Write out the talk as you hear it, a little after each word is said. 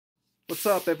What's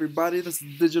up, everybody? This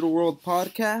is Digital World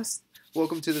Podcast.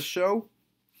 Welcome to the show.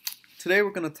 Today,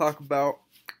 we're going to talk about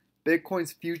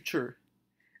Bitcoin's future.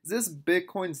 Is this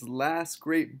Bitcoin's last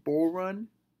great bull run,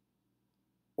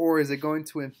 or is it going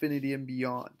to infinity and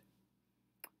beyond?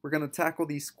 We're going to tackle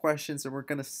these questions, and we're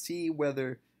going to see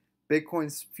whether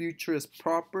Bitcoin's future is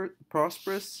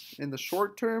prosperous in the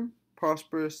short term,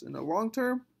 prosperous in the long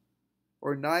term,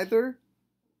 or neither,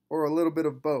 or a little bit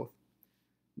of both.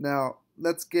 Now,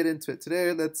 let's get into it.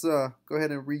 Today, let's go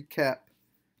ahead and recap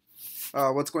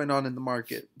what's going on in the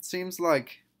market. It seems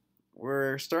like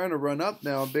we're starting to run up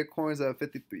now. Bitcoin's at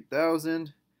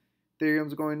 53,000.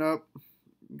 Ethereum's going up.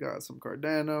 Got some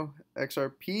Cardano.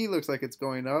 XRP looks like it's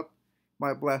going up.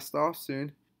 Might blast off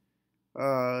soon.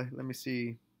 Let me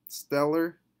see.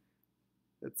 Stellar.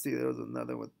 Let's see. There was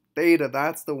another one. Theta.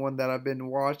 That's the one that I've been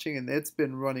watching, and it's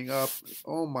been running up.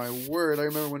 Oh my word! I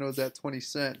remember when it was at 20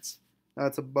 cents.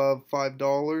 That's above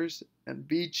 $5, and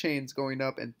VeChain's going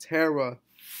up, and Terra,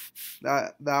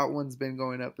 that one's been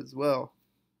going up as well.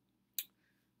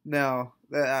 Now,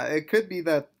 it could be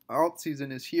that alt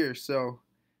season is here, so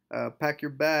pack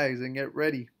your bags and get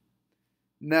ready.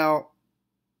 Now,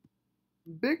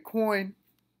 Bitcoin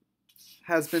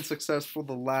has been successful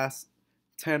the last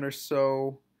 10 or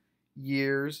so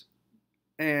years,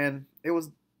 and it was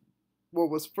what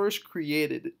was first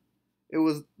created. It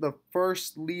was the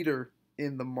first leader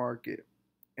in the market,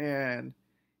 and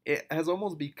it has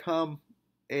almost become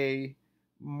a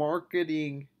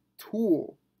marketing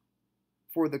tool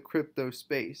for the crypto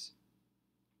space.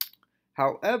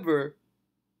 However,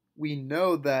 we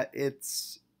know that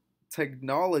its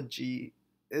technology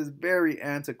is very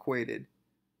antiquated.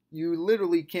 You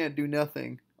literally can't do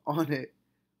nothing on it.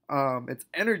 Its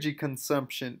energy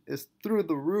consumption is through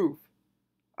the roof.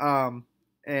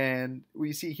 And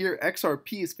we see here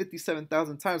XRP is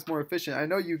 57,000 times more efficient. I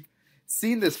know you've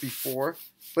seen this before,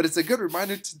 but it's a good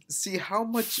reminder to see how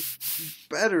much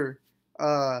better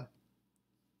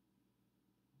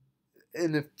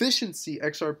in efficiency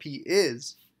XRP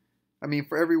is. I mean,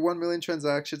 for every 1 million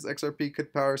transactions, XRP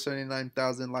could power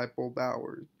 79,000 light bulb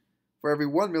hours. For every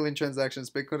 1 million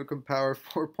transactions, Bitcoin could power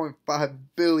 4.5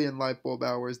 billion light bulb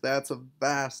hours. That's a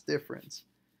vast difference.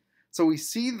 So we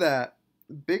see that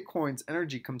Bitcoin's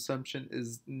energy consumption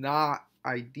is not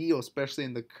ideal, especially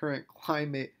in the current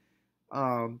climate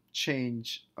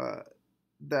change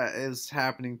that is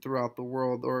happening throughout the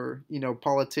world, or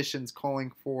politicians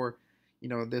calling for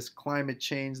this climate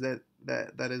change that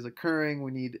is occurring.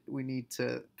 We need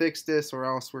to fix this, or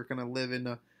else we're going to live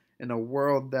in a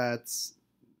world that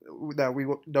we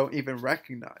don't even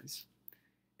recognize.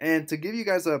 And to give you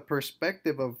guys a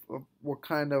perspective of what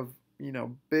kind of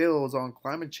bills on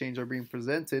climate change are being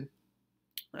presented,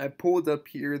 I pulled up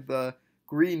here the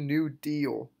Green New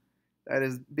Deal that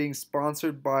is being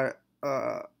sponsored by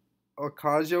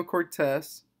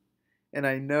Ocasio-Cortez, and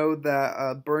I know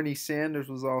that Bernie Sanders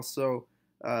was also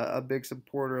a big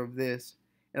supporter of this.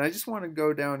 And I just want to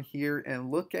go down here and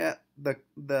look at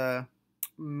the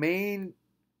main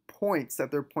points that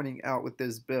they're pointing out with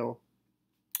this bill.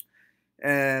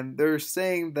 And they're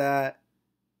saying that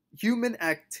human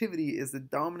activity is the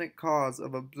dominant cause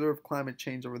of observed climate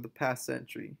change over the past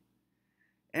century.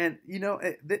 And,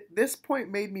 this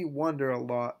point made me wonder a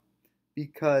lot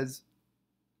because,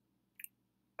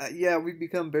 we've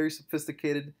become very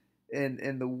sophisticated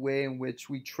in the way in which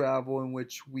we travel, in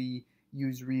which we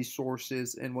use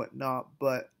resources and whatnot.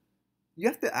 But you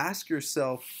have to ask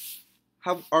yourself,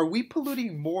 are we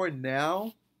polluting more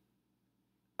now?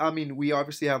 I mean, we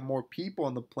obviously have more people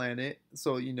on the planet,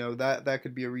 so that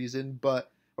could be a reason.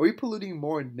 But are we polluting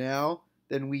more now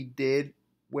than we did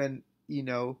when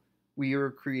we were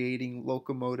creating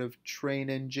locomotive train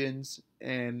engines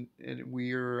and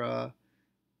we were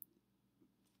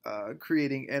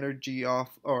creating energy off,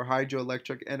 or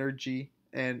hydroelectric energy,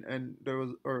 and there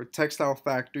was, or textile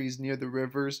factories near the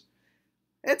rivers?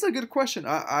 It's a good question.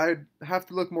 I'd have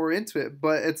to look more into it,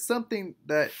 but it's something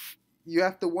that you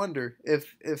have to wonder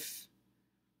if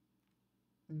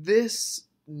this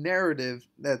narrative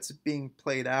that's being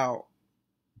played out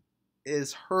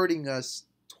is hurting us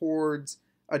towards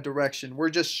a direction. We're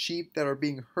just sheep that are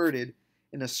being herded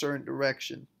in a certain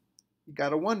direction. You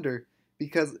gotta wonder,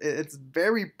 because it's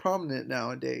very prominent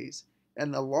nowadays,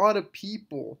 and a lot of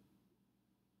people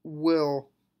will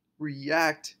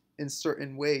react in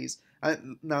certain ways.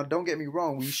 Now, don't get me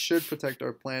wrong, we should protect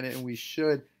our planet and we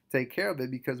should take care of it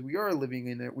because we are living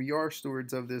in it. We are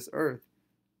stewards of this earth.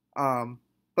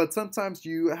 But sometimes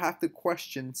you have to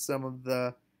question some of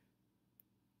the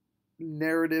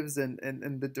narratives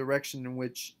and the direction in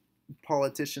which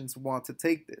politicians want to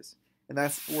take this. And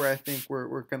that's where I think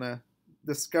we're going to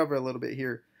discover a little bit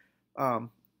here um,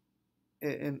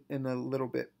 in a little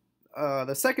bit.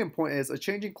 The second point is a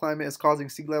changing climate is causing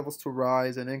sea levels to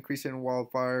rise and increasing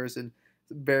wildfires and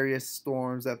various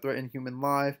storms that threaten human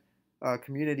life,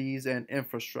 communities, and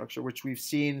infrastructure, which we've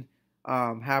seen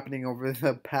happening over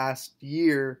the past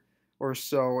year or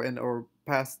so, and or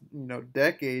past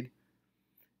decade.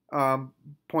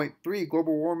 Point three,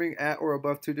 global warming at or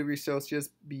above 2 degrees Celsius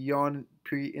beyond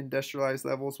pre-industrialized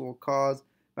levels will cause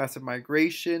massive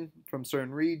migration from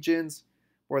certain regions,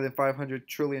 more than $500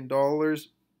 trillion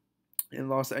in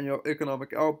lost annual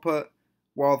economic output,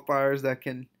 wildfires that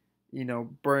can,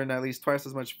 burn at least twice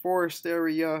as much forest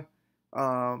area,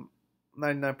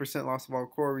 99% loss of all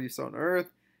coral reefs on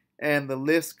Earth, and the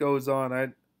list goes on.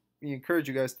 I encourage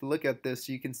you guys to look at this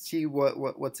so you can see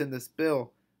what's in this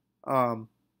bill. And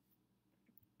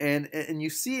you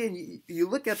see, and you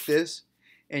look at this,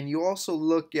 and you also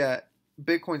look at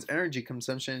Bitcoin's energy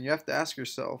consumption, and you have to ask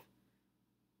yourself,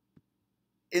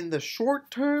 in the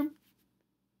short term,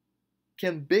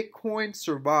 can Bitcoin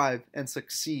survive and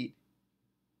succeed,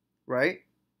 right?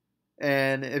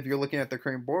 And if you're looking at the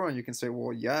current bull run, you can say,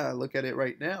 well, yeah, look at it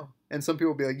right now. And some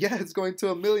people will be like, yeah, it's going to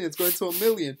a million, it's going to a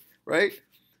million, right?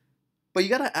 But you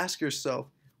got to ask yourself,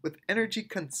 with energy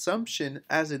consumption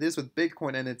as it is with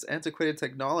Bitcoin and its antiquated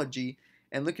technology,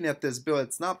 and looking at this bill,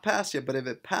 it's not passed yet, but if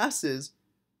it passes,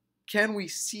 can we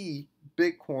see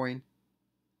Bitcoin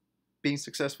being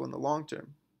successful in the long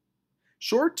term?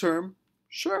 Short term,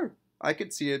 sure, I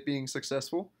could see it being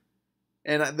successful.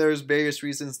 And there's various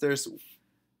reasons. There's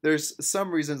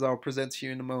some reasons I'll present to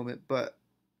you in a moment, but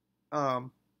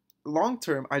long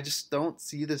term, I just don't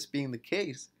see this being the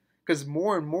case, because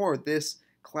more and more this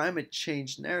climate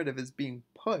change narrative is being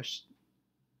pushed.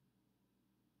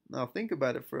 Now think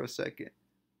about it for a second.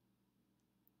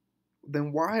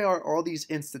 Then why are all these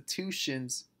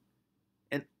institutions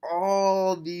and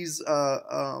all these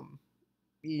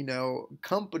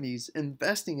companies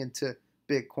investing into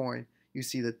Bitcoin? You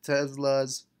see the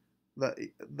Teslas,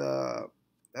 the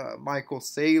Michael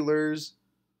Saylors,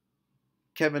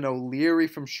 Kevin O'Leary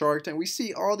from Shark Tank. We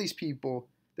see all these people,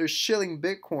 they're shilling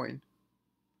Bitcoin.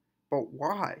 But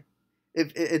why?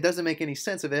 If it doesn't make any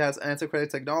sense if it has antiquated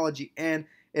technology and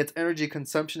its energy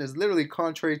consumption is literally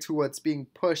contrary to what's being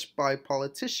pushed by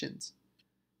politicians.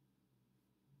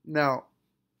 Now,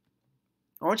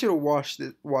 I want you to watch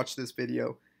this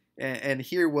video and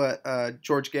hear what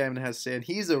George Gavin has said.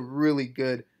 He's a really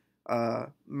good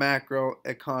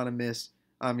macroeconomist.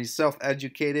 He's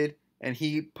self-educated, and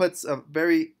he puts a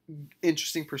very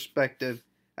interesting perspective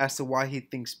as to why he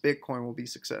thinks Bitcoin will be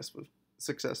successful.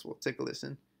 Take a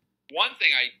listen. One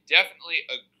thing I definitely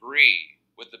agree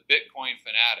with the Bitcoin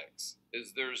fanatics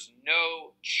is there's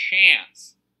no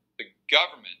chance the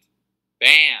government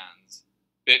bans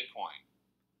Bitcoin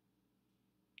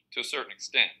to a certain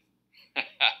extent.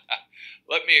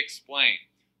 Let me explain.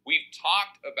 We've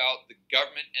talked about the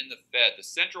government and the Fed, the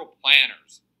central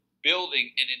planners,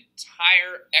 building an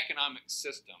entire economic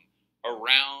system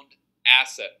around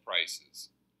asset prices.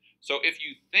 So if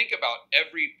you think about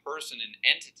every person and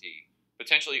entity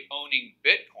potentially owning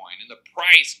Bitcoin and the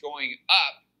price going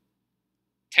up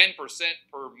 10%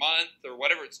 per month or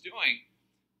whatever it's doing,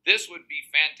 this would be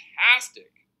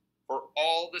fantastic for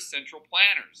all the central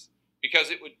planners, because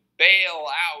it would bail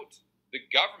out the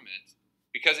government,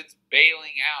 because it's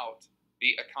bailing out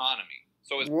the economy.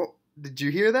 So well, did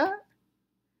you hear that?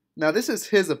 Now, this is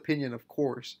his opinion, of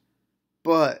course,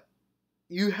 but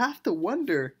you have to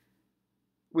wonder,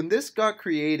 when this got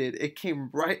created, it came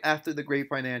right after the Great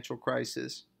Financial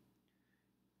Crisis.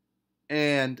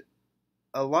 And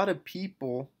a lot of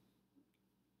people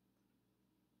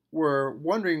were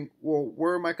wondering, well,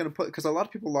 where am I going to put? Because a lot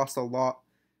of people lost a lot,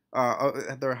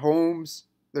 their homes,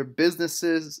 their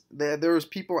businesses. There was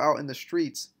people out in the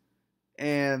streets,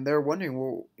 and they're wondering,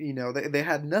 well, they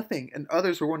had nothing. And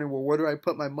others were wondering, well, where do I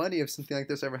put my money if something like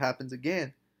this ever happens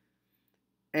again?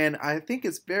 And I think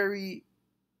it's very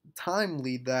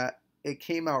timely that it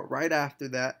came out right after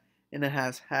that, and it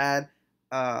has had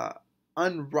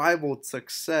unrivaled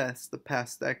success the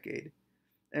past decade.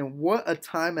 And what a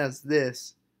time as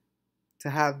this to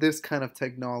have this kind of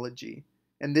technology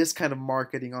and this kind of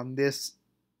marketing on this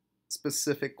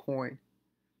specific coin.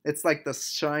 It's like the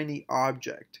shiny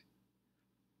object.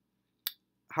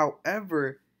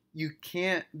 However, you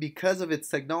can't, because of its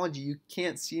technology, you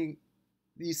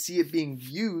see it being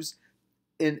used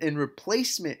in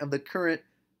replacement of the current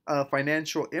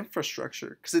financial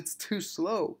infrastructure, because it's too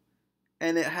slow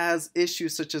and it has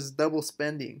issues such as double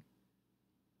spending.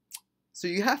 So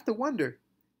you have to wonder,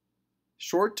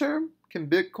 short term, can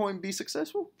Bitcoin be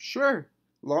successful? Sure.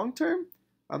 Long term,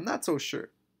 I'm not so sure.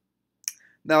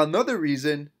 Now, another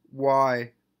reason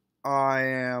why I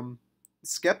am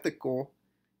skeptical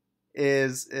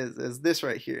is this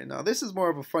right here. Now, this is more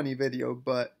of a funny video,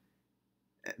 but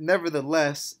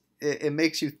nevertheless, it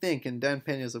makes you think, and Dan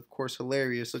Pena is, of course,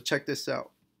 hilarious. So check this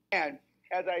out. And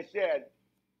as I said,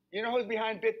 you know who's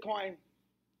behind Bitcoin?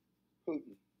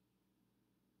 Putin.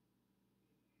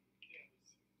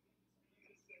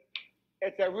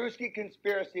 It's a Ruski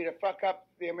conspiracy to fuck up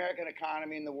the American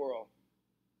economy and the world.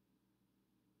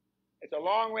 It's a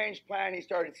long-range plan he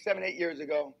started 7, 8 years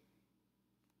ago.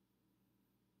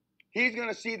 He's going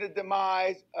to see the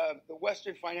demise of the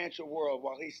Western financial world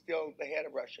while he's still the head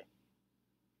of Russia.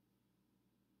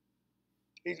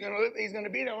 He's going to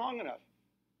be there long enough.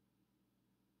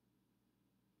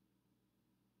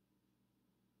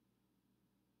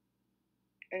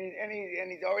 And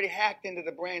he's already hacked into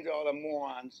the brains of all the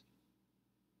morons.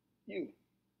 You,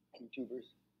 YouTubers.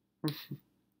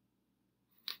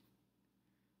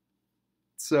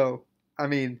 So, I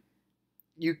mean,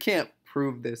 you can't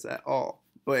prove this at all,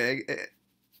 but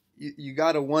you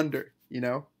gotta wonder, you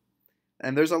know?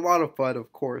 And there's a lot of FUD,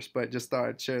 of course, but just thought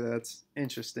I'd share that. That's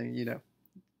interesting, you know?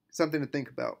 Something to think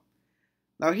about.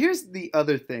 Now, here's the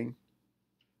other thing.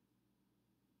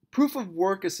 Proof of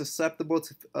work is susceptible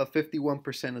to a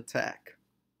 51% attack.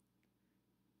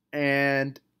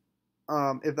 And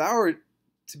if that were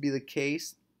to be the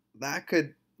case, that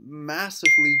could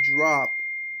massively drop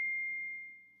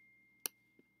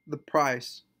the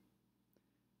price.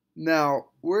 Now,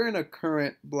 we're in a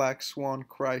current black swan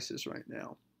crisis right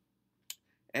now.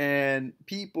 And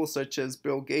people such as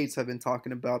Bill Gates have been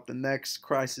talking about the next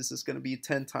crisis is going to be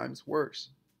 10 times worse.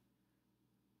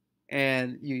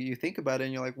 And you think about it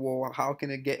and you're like, well, how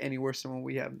can it get any worse than what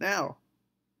we have now?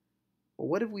 Well,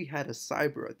 what if we had a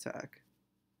cyber attack?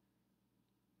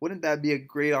 Wouldn't that be a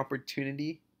great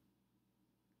opportunity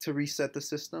to reset the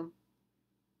system?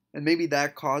 And maybe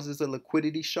that causes a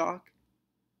liquidity shock.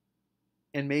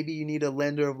 And maybe you need a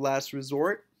lender of last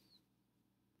resort.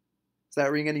 Does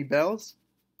that ring any bells?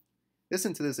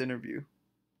 Listen to this interview.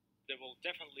 There will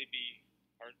definitely be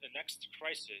the next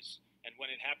crisis, and when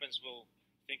it happens, we'll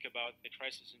think about the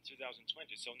crisis in 2020.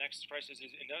 So next crisis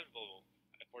is inevitable,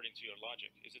 according to your logic.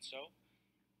 Is it so?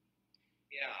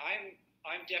 Yeah,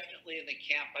 I'm definitely in the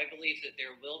camp. I believe that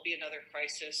there will be another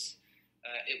crisis.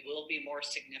 It will be more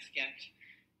significant,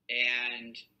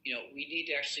 and we need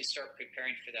to actually start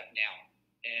preparing for that now.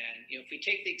 And if we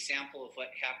take the example of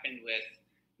what happened with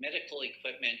medical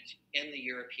equipment in the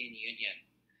European Union,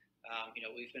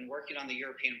 we've been working on the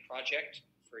European project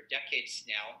for decades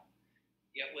now.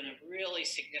 Yet when a really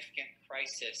significant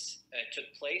crisis took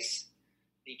place,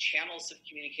 the channels of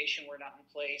communication were not in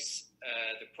place,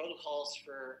 the protocols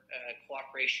for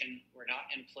cooperation were not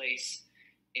in place,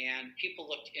 and people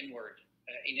looked inward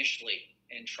initially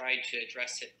and tried to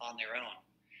address it on their own.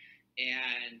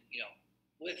 And,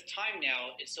 with time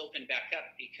now, it's opened back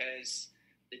up because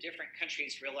the different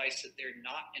countries realize that they're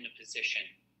not in a position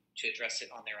to address it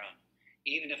on their own.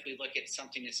 Even if we look at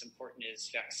something as important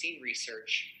as vaccine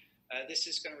research, this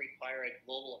is going to require a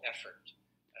global effort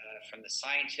from the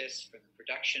scientists, from the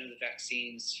production of the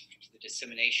vaccines, to the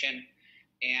dissemination.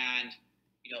 And,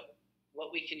 what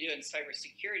we can do in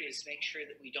cybersecurity is make sure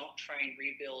that we don't try and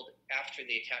rebuild after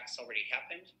the attack's already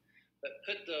happened, but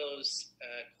put those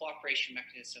cooperation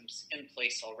mechanisms in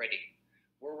place already.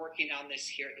 We're working on this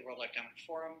here at the World Economic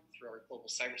Forum through our Global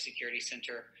Cybersecurity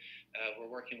Center.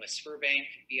 We're working with Sberbank,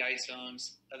 BI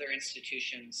zones, other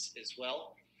institutions as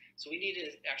well. So we need to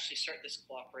actually start this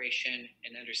cooperation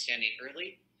and understanding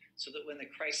early so that when the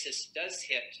crisis does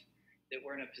hit, that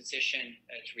we're in a position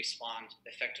to respond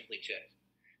effectively to it.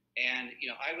 And,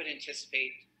 I would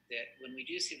anticipate that when we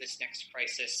do see this next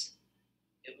crisis,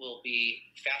 it will be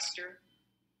faster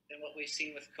than what we've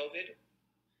seen with COVID.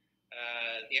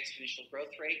 The exponential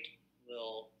growth rate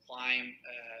will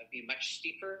be much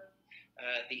steeper.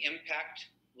 The impact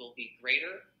will be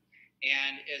greater.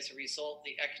 And as a result,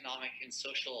 the economic and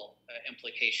social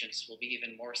implications will be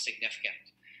even more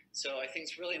significant. So I think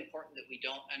it's really important that we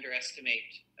don't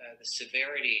underestimate the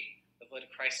severity of what a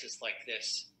crisis like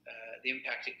this, the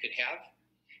impact it could have.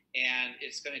 And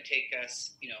it's going to take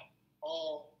us,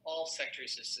 all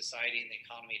sectors of society and the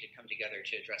economy to come together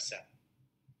to address that.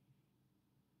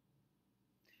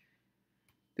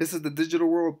 This is the Digital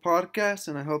World Podcast,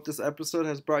 and I hope this episode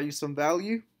has brought you some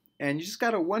value. And you just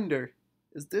got to wonder,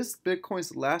 is this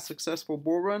Bitcoin's last successful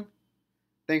bull run?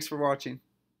 Thanks for watching.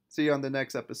 See you on the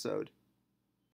next episode.